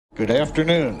Good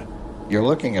afternoon. You're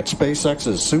looking at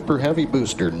SpaceX's Super Heavy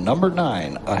Booster number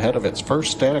 9 ahead of its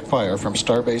first static fire from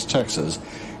Starbase Texas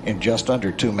in just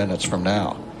under 2 minutes from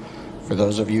now. For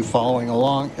those of you following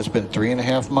along, it's been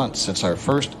 3.5 months since our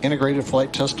first integrated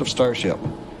flight test of Starship.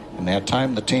 In that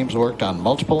time, the teams worked on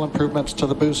multiple improvements to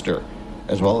the booster,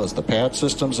 as well as the pad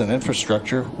systems and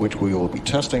infrastructure, which we will be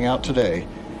testing out today,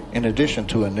 in addition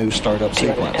to a new startup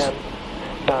sequence. 10,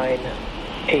 9,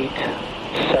 8,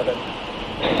 7,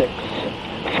 6,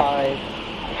 5,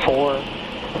 4,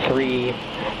 3,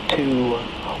 2,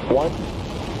 1.